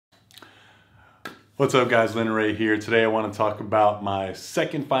What's up guys, Leonard Ray here. Today I want to talk about my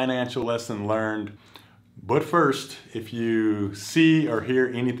second financial lesson learned. But first, if you see or hear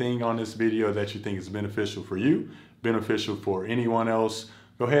anything on this video that you think is beneficial for you, beneficial for anyone else,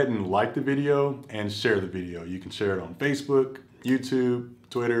 go ahead and like the video and share the video. You can share it on Facebook, YouTube,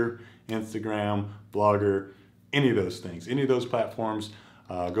 Twitter, Instagram, Blogger, any of those things, any of those platforms.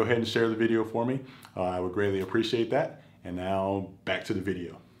 Go ahead and share the video for me. I would greatly appreciate that. And now back to the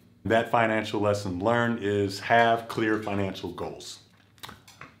video. That financial lesson learned is have clear financial goals.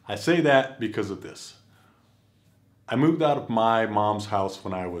 I say that because of this. I moved out of my mom's house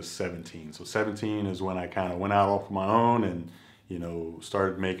when I was 17. So 17 is when I kind of went out off my own and,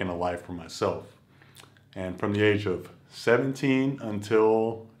 started making a life for myself. And from the age of 17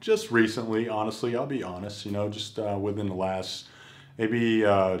 until just recently, honestly, I'll be honest, just within the last maybe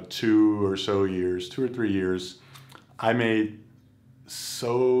 2 or 3 years, I made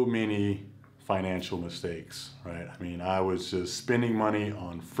so many financial mistakes, right? I mean, I was just spending money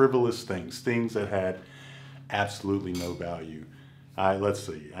on frivolous things that had absolutely no value. Let's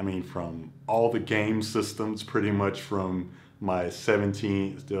see, I mean, from all the game systems, pretty much from my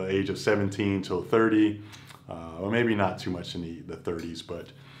the age of 17 till 30, or maybe not too much in the 30s, but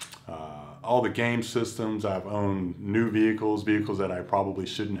all the game systems. I've owned new vehicles that I probably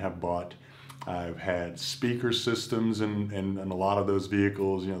shouldn't have bought. I've had speaker systems in a lot of those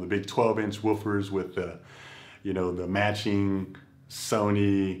vehicles, the big 12-inch woofers with the matching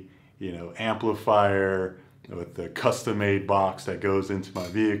Sony, amplifier with the custom-made box that goes into my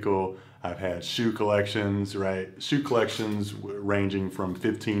vehicle. I've had shoe collections, right? Shoe collections ranging from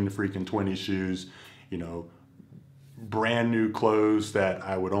 15 to freaking 20 shoes, brand new clothes that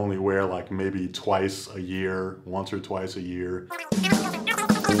I would only wear like maybe once or twice a year.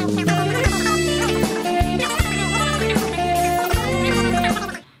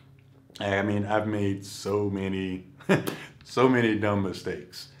 I mean, I've made so many dumb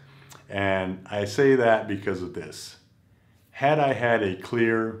mistakes. And I say that because of this. Had I had a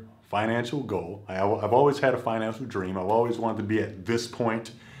clear financial goal, I've always had a financial dream. I've always wanted to be at this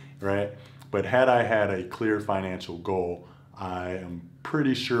point, right? But had I had a clear financial goal, I am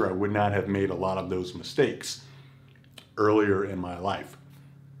pretty sure I would not have made a lot of those mistakes earlier in my life.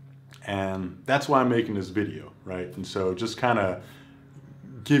 And that's why I'm making this video, right? And so just kind of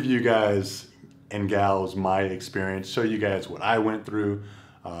give you guys and gals my experience, show you guys what I went through.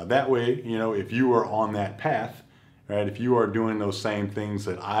 That way, if you are on that path, right? If you are doing those same things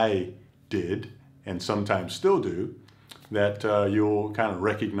that I did and sometimes still do, that you'll kind of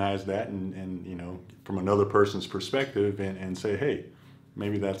recognize that and from another person's perspective and say, hey,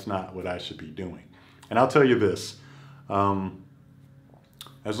 maybe that's not what I should be doing. And I'll tell you this.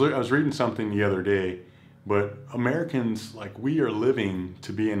 I was reading something the other day, but Americans, we are living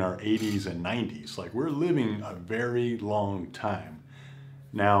to be in our 80s and 90s. We're living a very long time.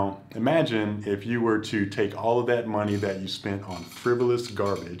 Now, imagine if you were to take all of that money that you spent on frivolous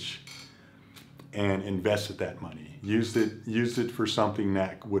garbage and invested that money. Used it for something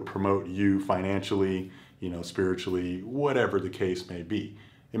that would promote you financially, spiritually, whatever the case may be.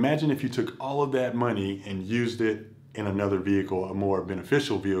 Imagine if you took all of that money and used it in another vehicle, a more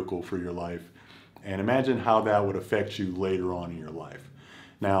beneficial vehicle for your life, and imagine how that would affect you later on in your life.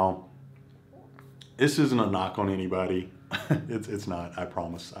 Now, this isn't a knock on anybody. It's not, I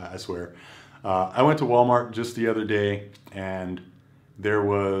promise, I swear. I went to Walmart just the other day and there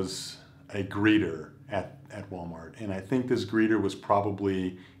was a greeter at Walmart, and I think this greeter was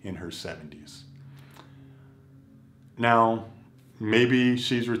probably in her 70s. Now, maybe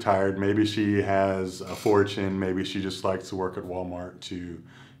she's retired, maybe she has a fortune, maybe she just likes to work at Walmart to,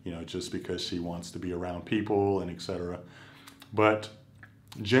 just because she wants to be around people and etc. But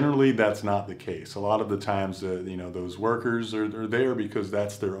generally that's not the case. A lot of the times, those workers are there because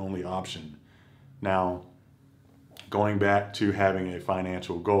that's their only option. Now, going back to having a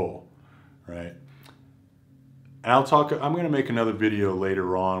financial goal, right? And I'm going to make another video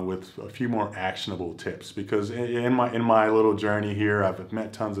later on with a few more actionable tips, because in my little journey here, I've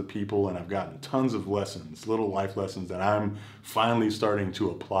met tons of people and I've gotten tons of lessons, little life lessons that I'm finally starting to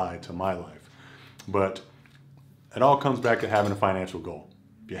apply to my life. But it all comes back to having a financial goal.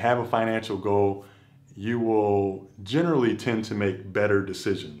 If you have a financial goal, you will generally tend to make better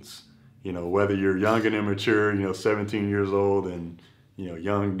decisions. Whether you're young and immature, 17 years old and,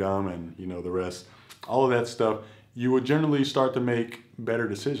 young, dumb, and, the rest. All of that stuff, you will generally start to make better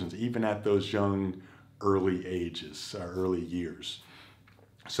decisions, even at those young, early ages, or early years.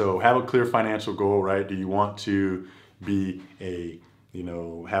 So have a clear financial goal, right? Do you want to be a you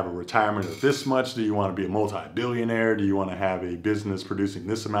know, have a retirement of this much? Do you want to be a multi-billionaire? Do you want to have a business producing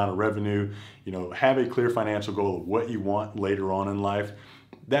this amount of revenue? You know, have a clear financial goal of what you want later on in life.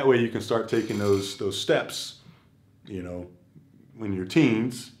 That way you can start taking those steps, you know, when you're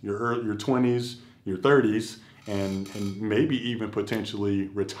teens, your 20s, your 30s, and maybe even potentially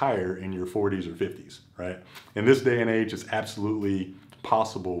retire in your 40s or 50s, right? In this day and age, it's absolutely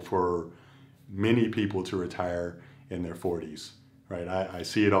possible for many people to retire in their 40s, right? I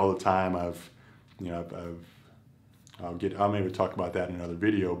see it all the time. I'll maybe talk about that in another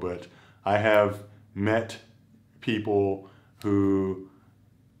video, but I have met people who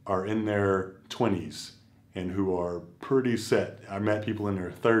are in their 20s and who are pretty set. I met people in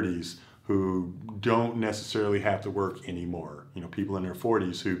their 30s who don't necessarily have to work anymore. You know, people in their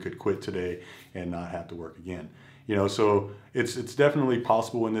 40s who could quit today and not have to work again. You know, so it's definitely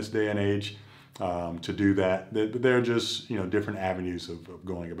possible in this day and age to do that. There are just, you know, different avenues of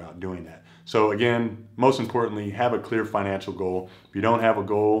going about doing that. So again, most importantly, have a clear financial goal. If you don't have a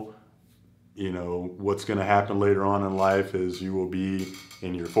goal, you know, what's going to happen later on in life is you will be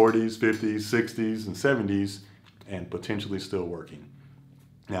in your 40s, 50s, 60s, and 70s and potentially still working.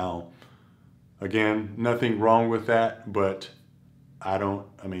 Now, again, nothing wrong with that, but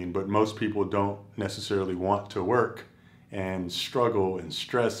but most people don't necessarily want to work and struggle and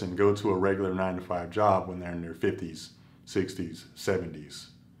stress and go to a regular 9-to-5 job when they're in their 50s, 60s, 70s.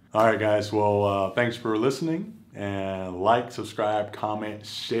 All right, guys. Well, thanks for listening. And like, subscribe, comment,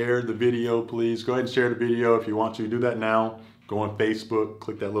 share the video, please. Go ahead and share the video if you want to. Do that now. Go on Facebook.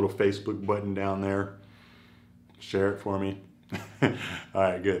 Click that little Facebook button down there. Share it for me. All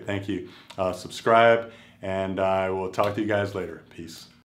right, good. Thank you. Subscribe, and I will talk to you guys later. Peace.